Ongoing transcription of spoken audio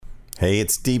Hey,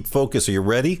 it's Deep Focus. Are you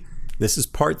ready? This is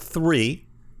part 3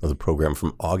 of the program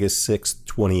from August 6th,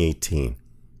 2018.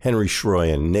 Henry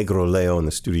Schroy and Negro Leo in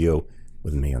the studio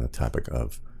with me on the topic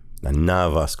of Nana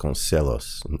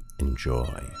Vasconcelos.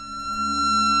 Enjoy.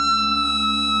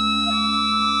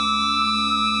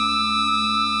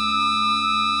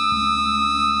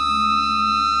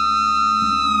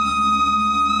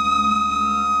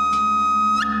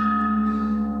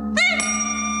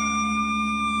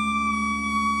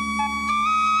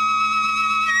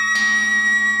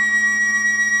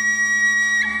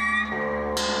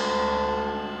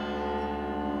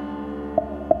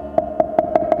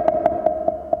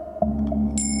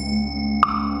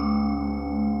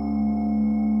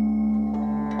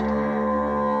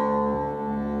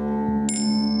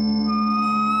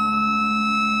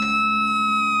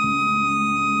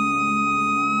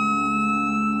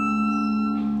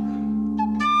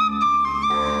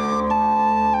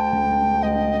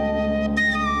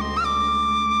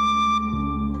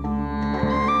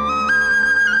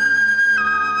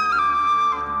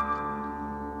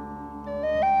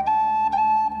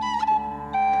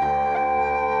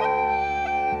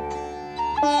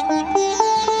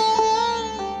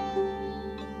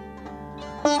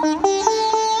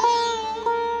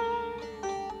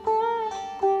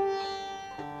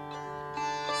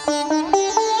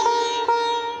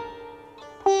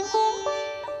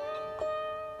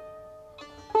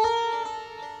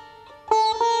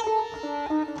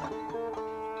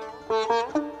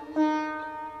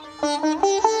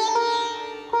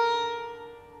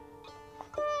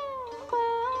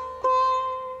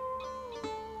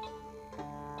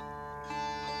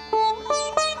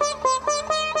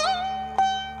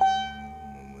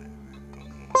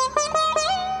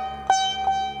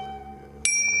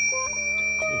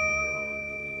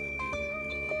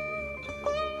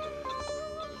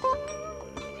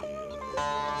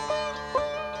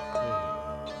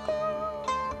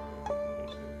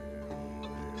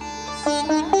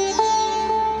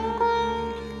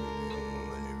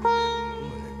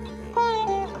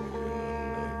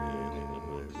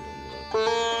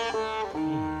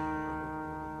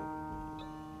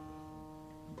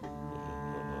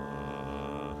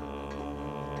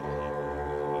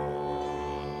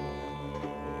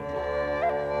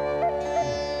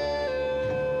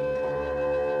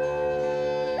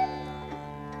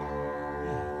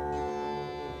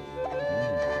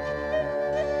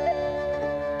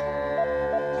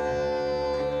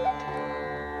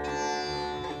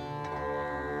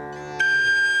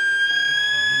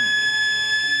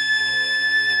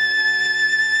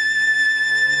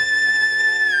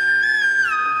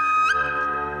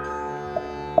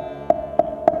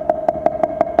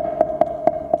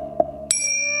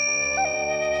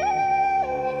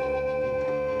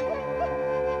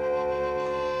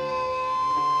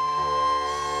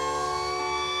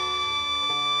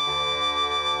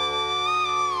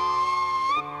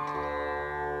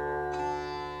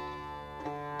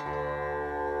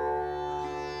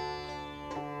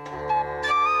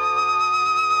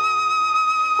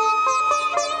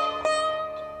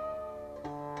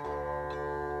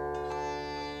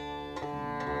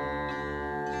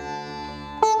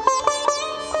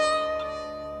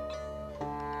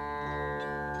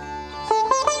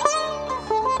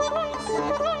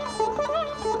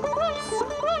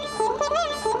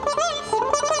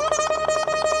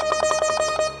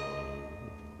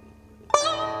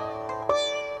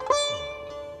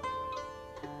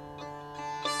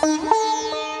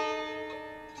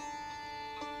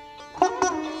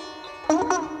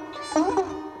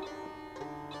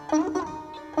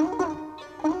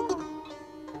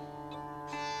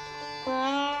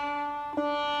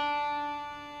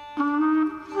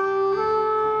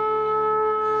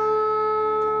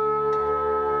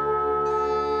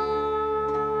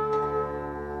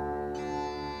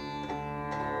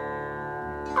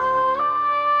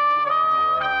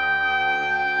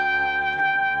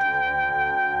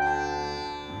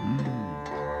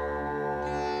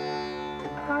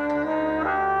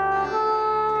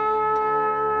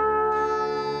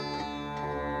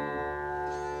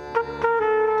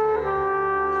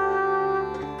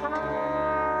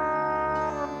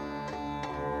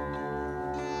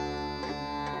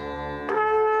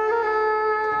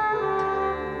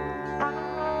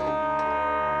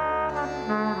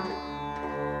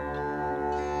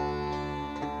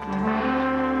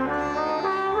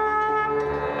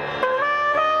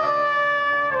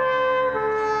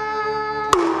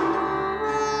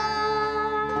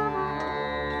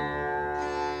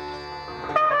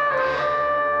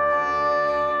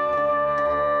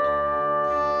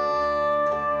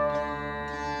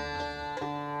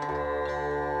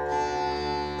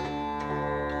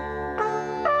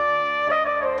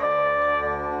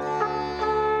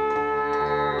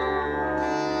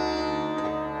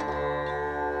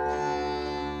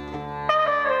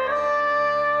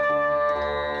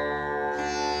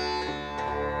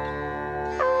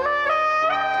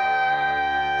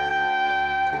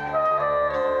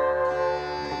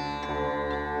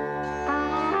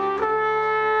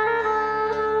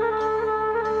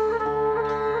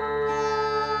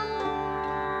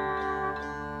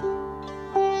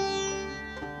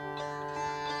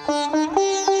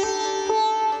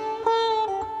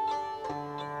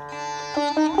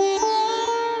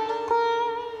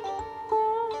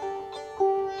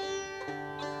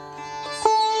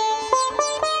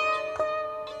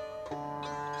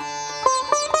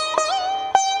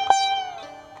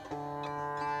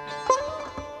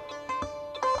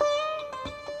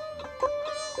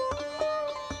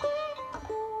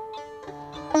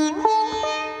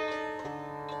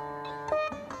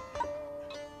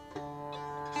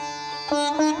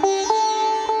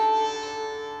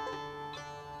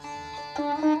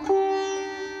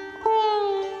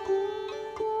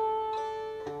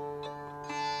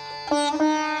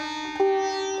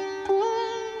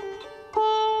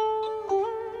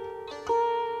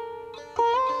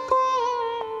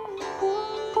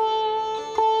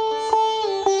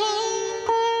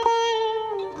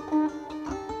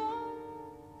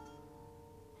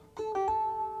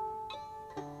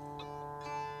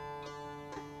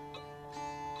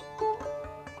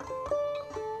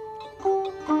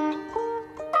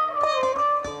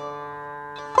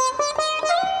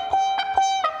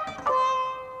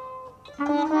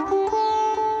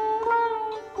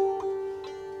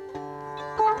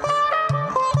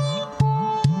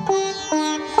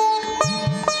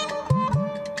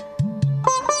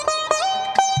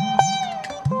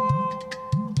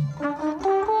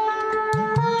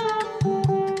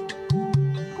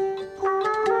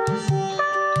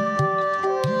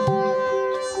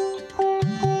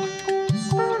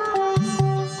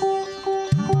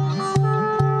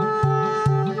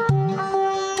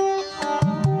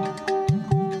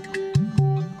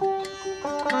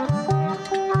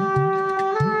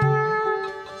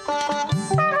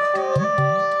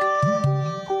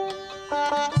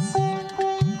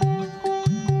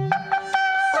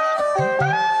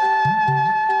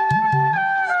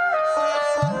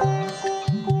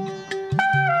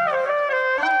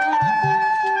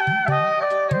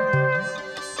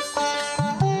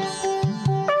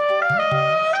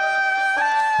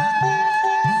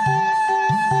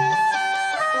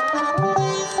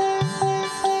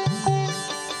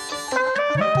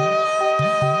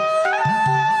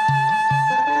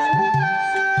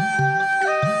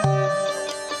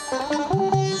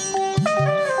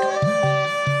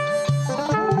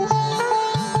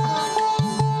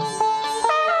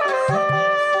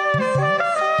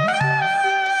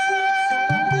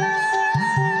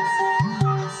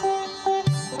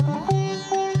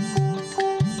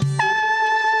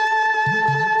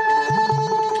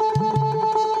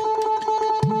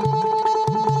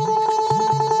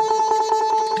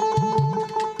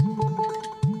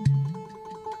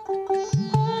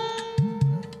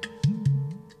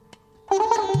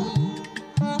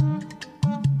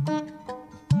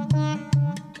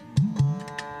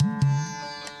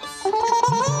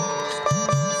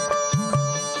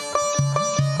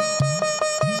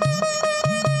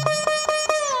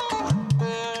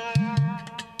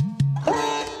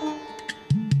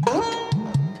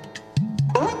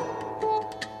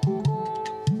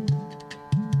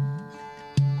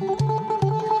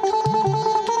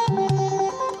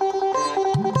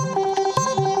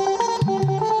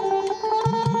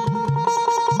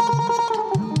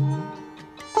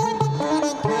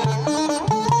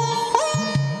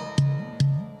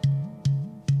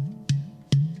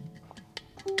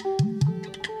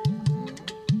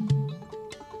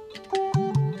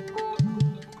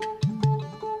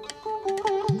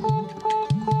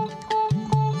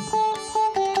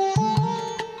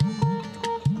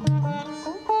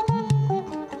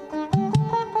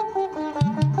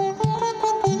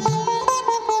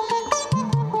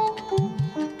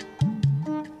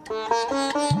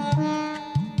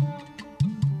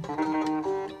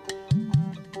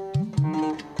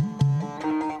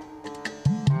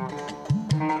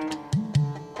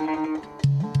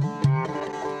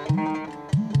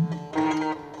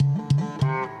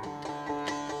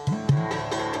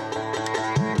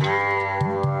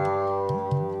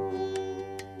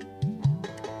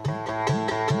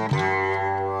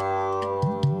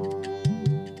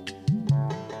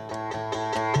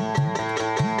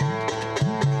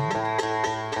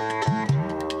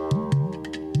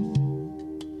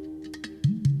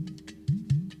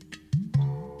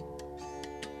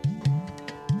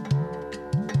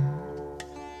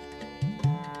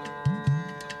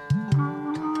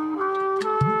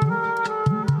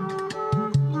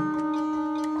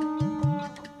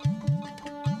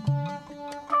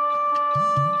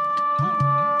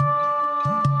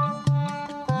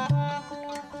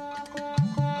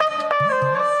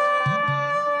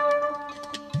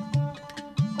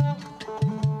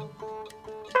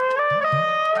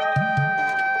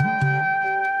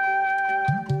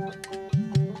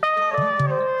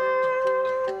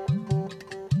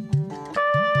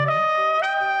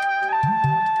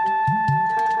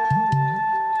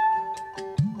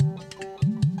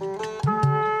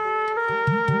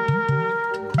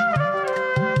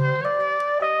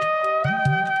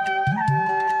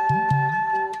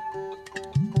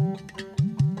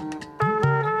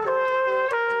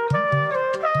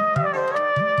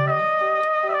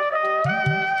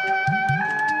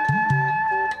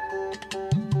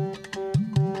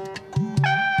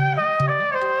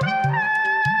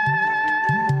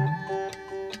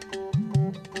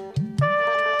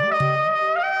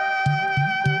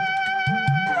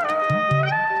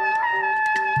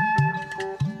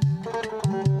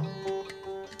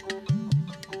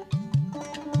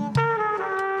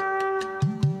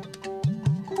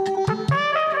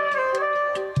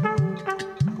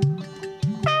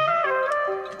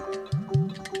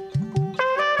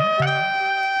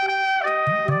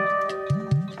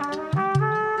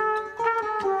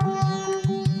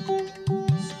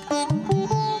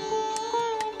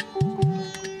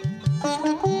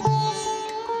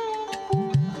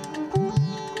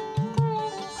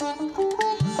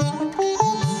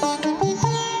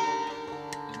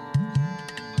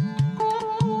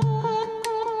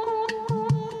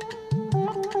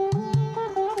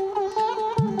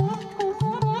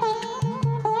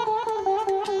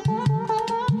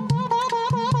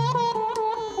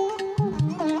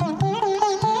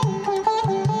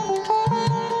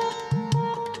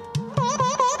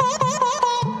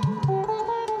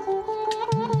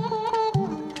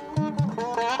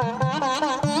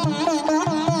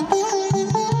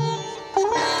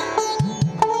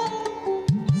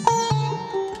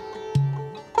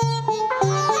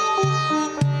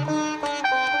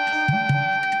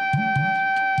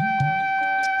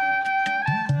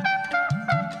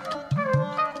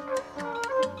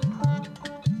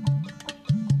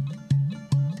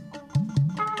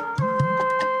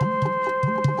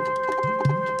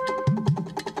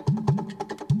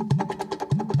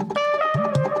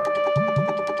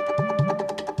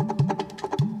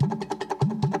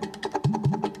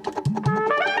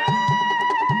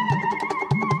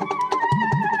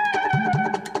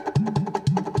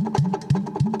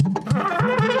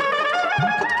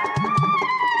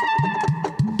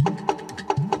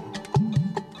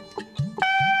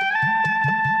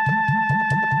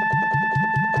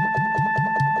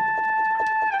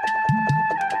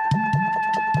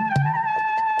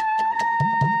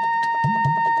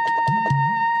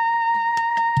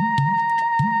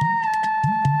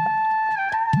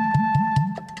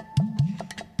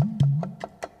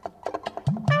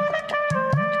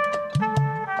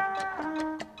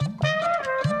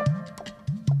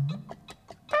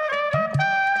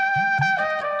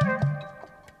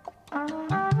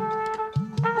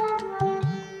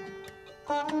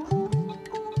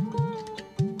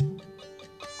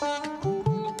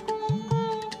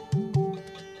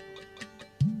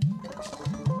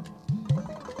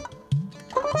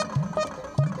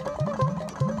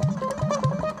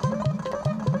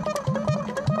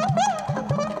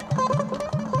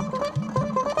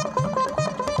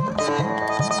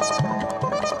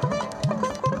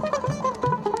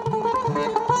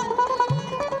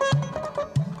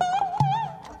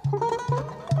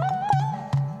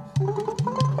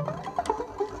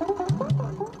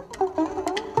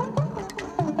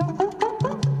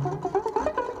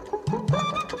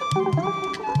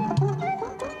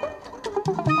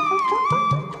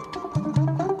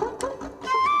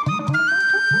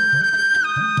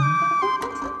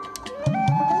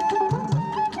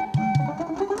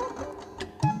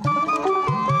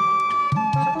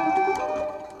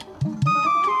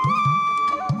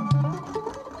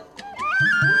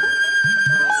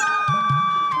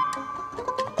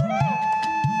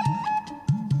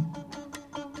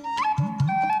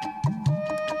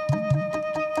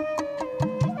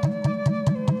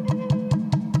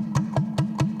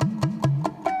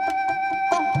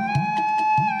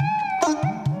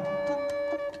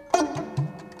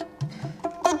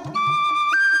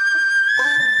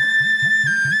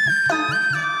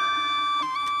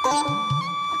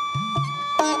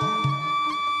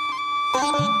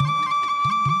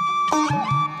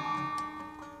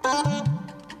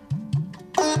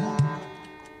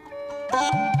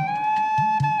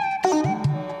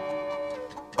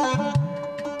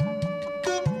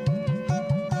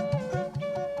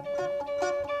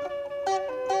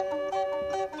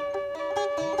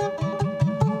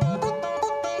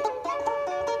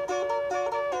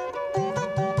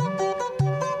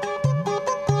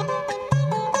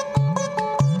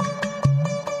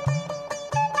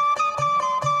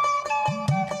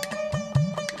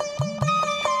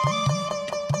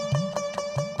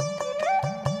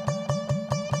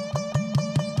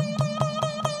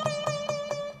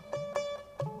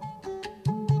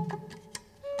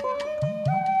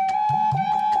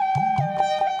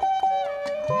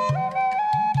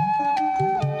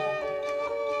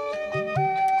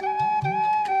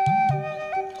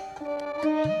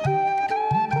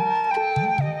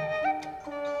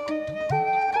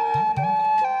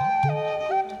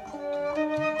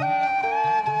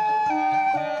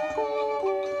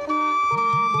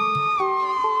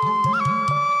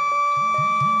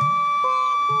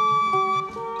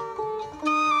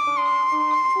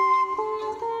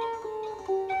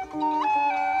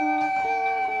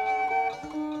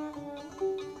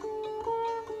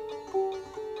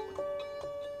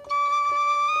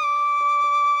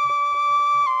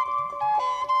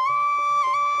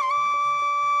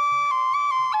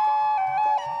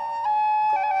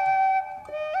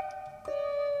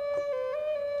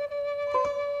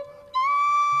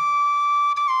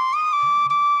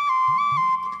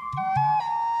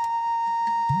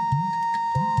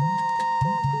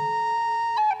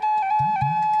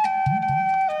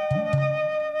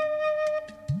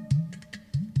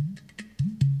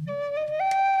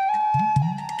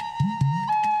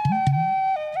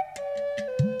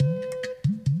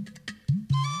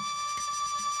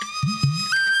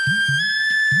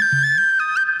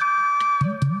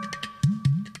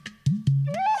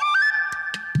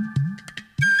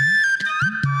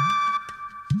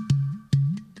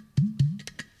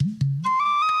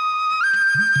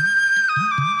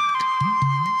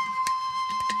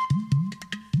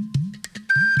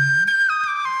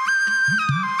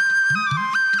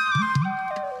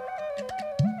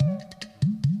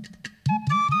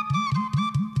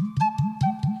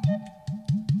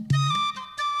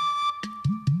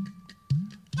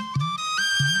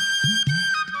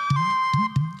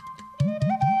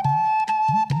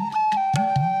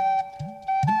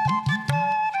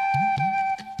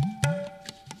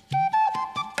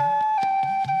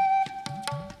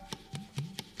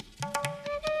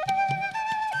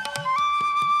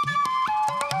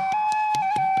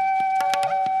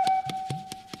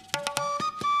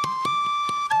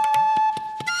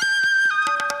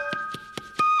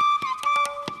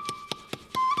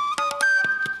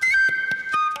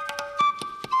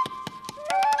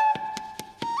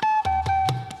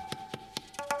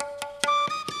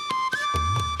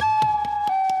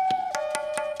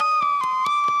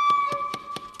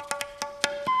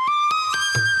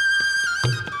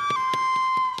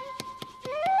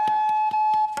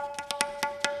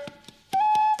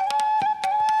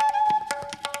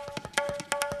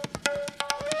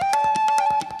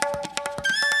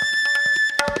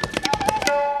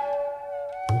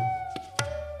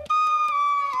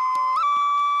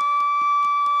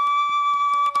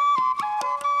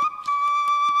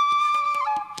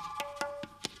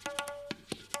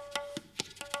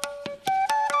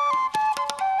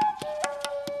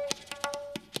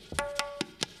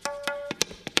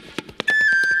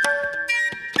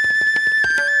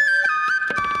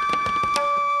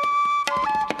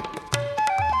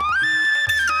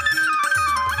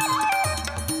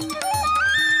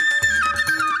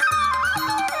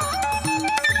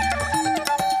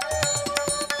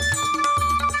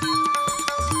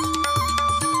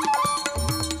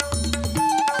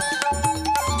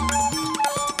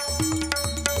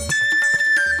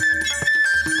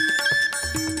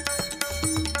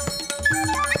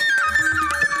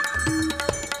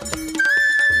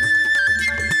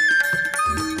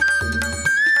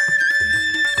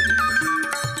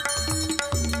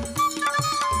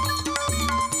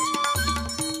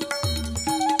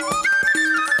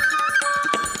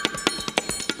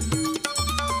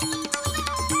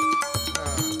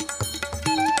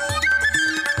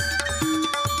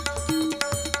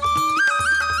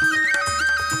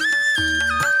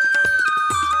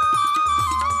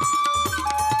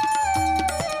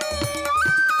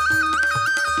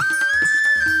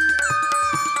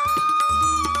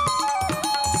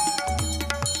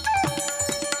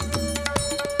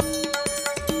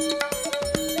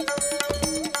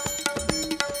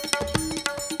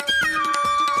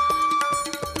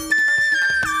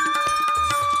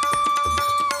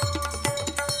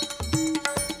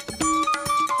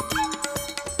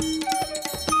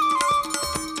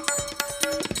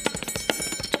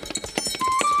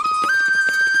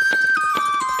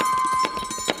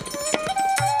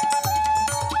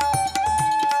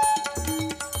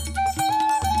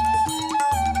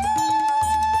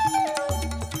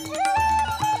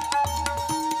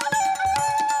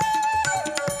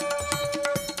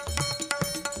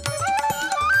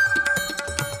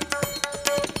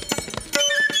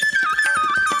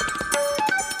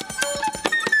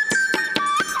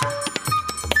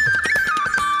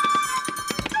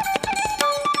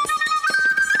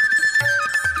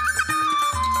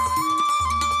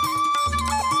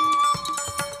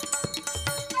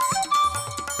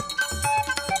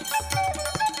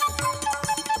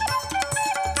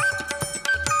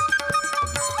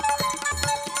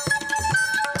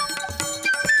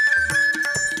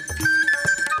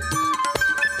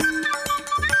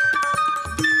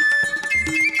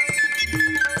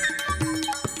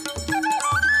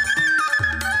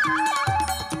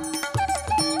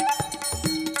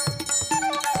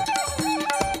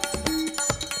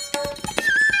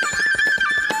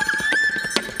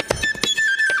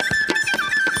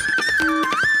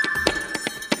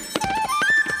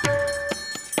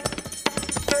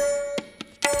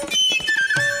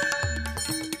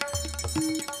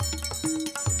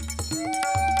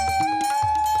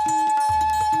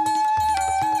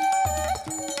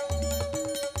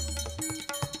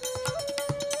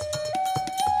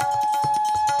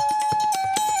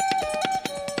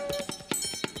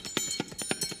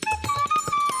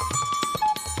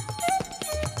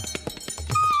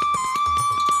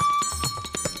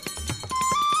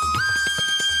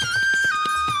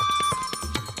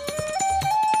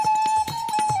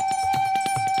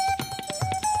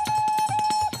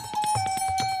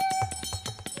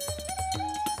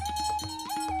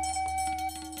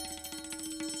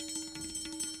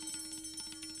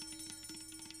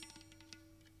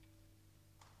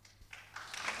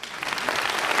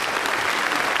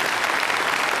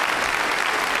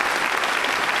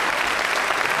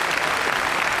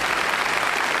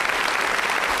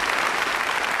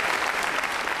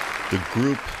 The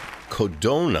group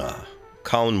Codona,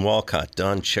 Colin Walcott,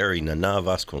 Don Cherry, Nana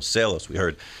Vasconcelos. We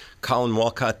heard Colin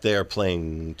Walcott there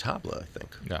playing tabla, I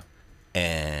think. Yeah.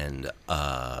 And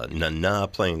Nana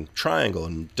playing triangle,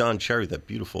 and Don Cherry, that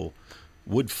beautiful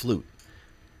wood flute.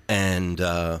 And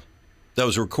that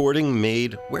was a recording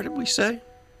made, where did we say?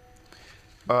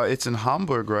 It's in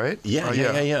Hamburg, right?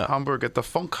 Yeah. Hamburg at the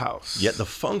Funk House. Yeah, the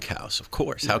Funk House, of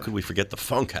course. How could we forget the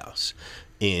Funk House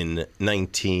in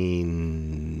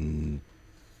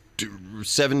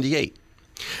 1978?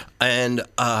 And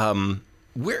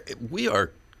we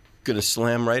are going to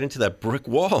slam right into that brick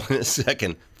wall in a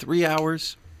second. 3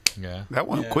 hours. Yeah. That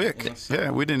went quick.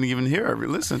 Yeah, we didn't even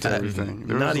listen to everything.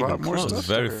 There Not was a lot even more close. stuff. It's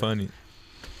very there. funny.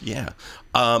 Yeah.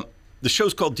 The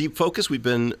show's called Deep Focus. We've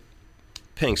been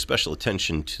paying special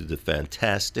attention to the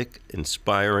fantastic,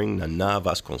 inspiring Nana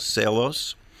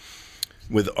Vasconcelos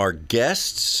with our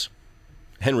guests,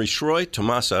 Henry Schroy,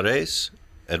 Tomas Ares,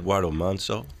 Eduardo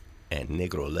Manso, and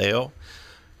Negro Leo,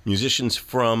 musicians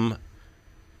from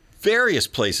various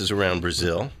places around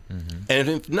Brazil. Mm-hmm. And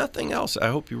if nothing else, I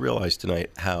hope you realize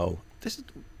tonight how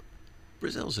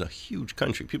Brazil's a huge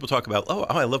country. People talk about, oh,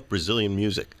 I love Brazilian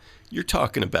music. You're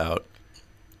talking about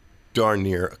darn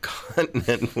near a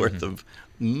continent worth of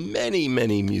many,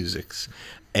 many musics.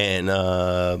 And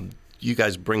you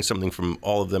guys bring something from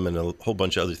all of them and a whole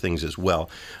bunch of other things as well.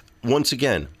 Once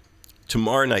again,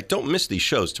 tomorrow night, don't miss these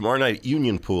shows. Tomorrow night at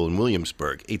Union Pool in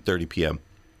Williamsburg, 8:30 p.m.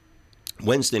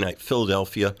 Wednesday night,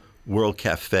 Philadelphia, World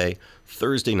Cafe.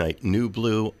 Thursday night, New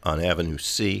Blue on Avenue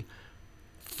C.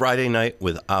 Friday night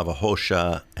with Ava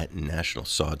Hosha at National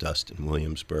Sawdust in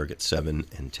Williamsburg at 7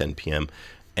 and 10 p.m.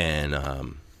 And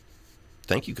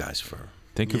thank you guys for...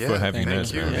 Thank you for having us.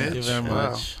 Thank you very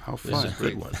Wow, much. how This fun. is a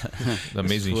good one.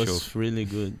 Amazing It show. was really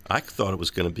good. I thought it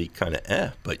was going to be kind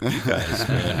of but you guys,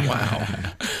 man, wow.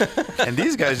 And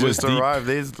these guys Was just deep. arrived.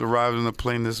 They just arrived on the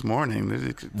plane this morning.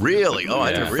 Really? Oh,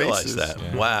 I Their didn't realize faces. that.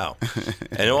 Yeah. Wow.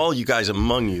 And all you guys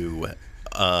among you,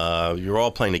 you're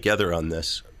all playing together on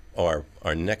this. Our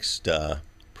next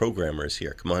programmer is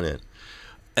here. Come on in.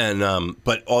 And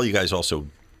but all you guys also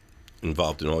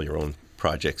involved in all your own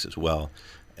projects as well.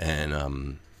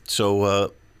 And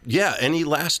so, yeah, any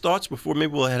last thoughts before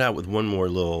maybe we'll head out with one more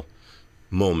little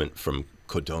moment from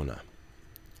Codona?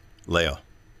 Leo.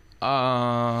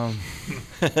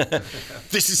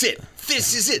 This is it.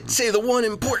 This is it. Say the one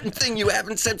important thing you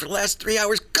haven't said for the last 3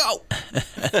 hours. Go.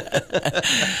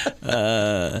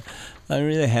 I'm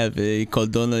really happy.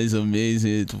 Codona is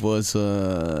amazing. It was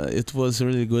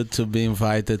really good to be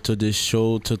invited to this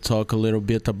show to talk a little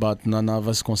bit about Nana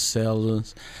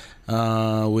Vasconcelos,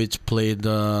 which played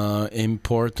an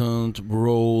important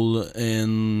role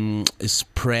in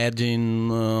spreading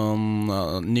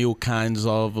new kinds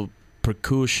of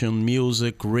percussion,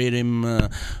 music, rhythm,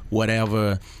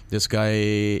 whatever. This guy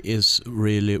is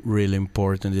really, really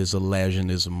important. He's a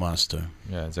legend. He's a master.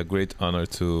 Yeah, it's a great honor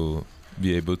to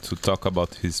be able to talk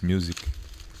about his music.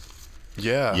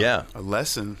 Yeah. Yeah. A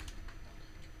lesson.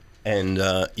 And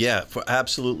yeah, for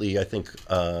absolutely, I think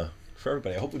for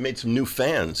everybody, I hope we made some new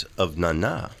fans of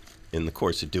Nana in the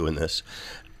course of doing this.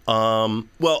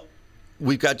 Well,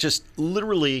 we've got just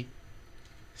literally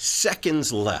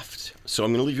seconds left. So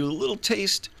I'm going to leave you a little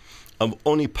taste of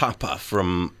Oni Papa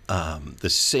from the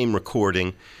same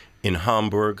recording in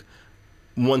Hamburg.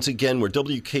 Once again, we're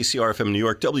WKCR FM New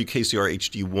York, WKCR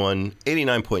HD1,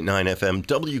 89.9 FM,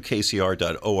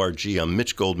 WKCR.org. I'm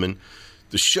Mitch Goldman.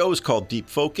 The show is called Deep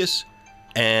Focus,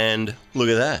 and look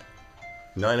at that.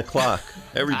 9 o'clock.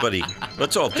 Everybody,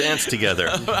 let's all dance together.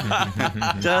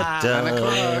 Da, da,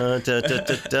 da, da,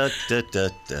 da, da, da,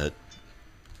 da.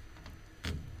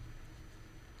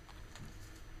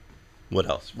 What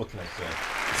else? What can I say?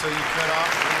 So you cut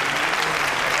off.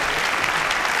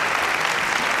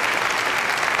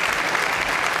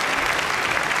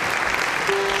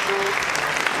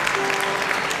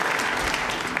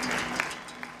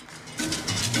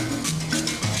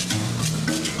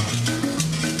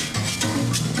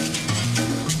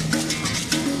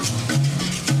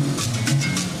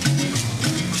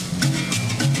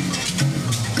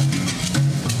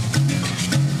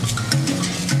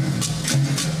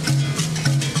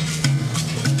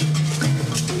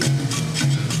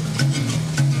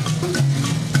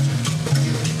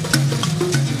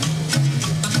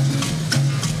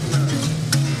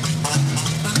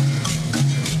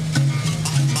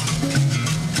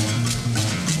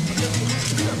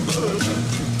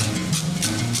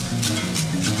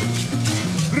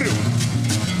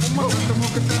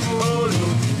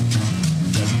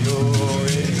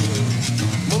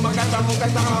 Mumma canta,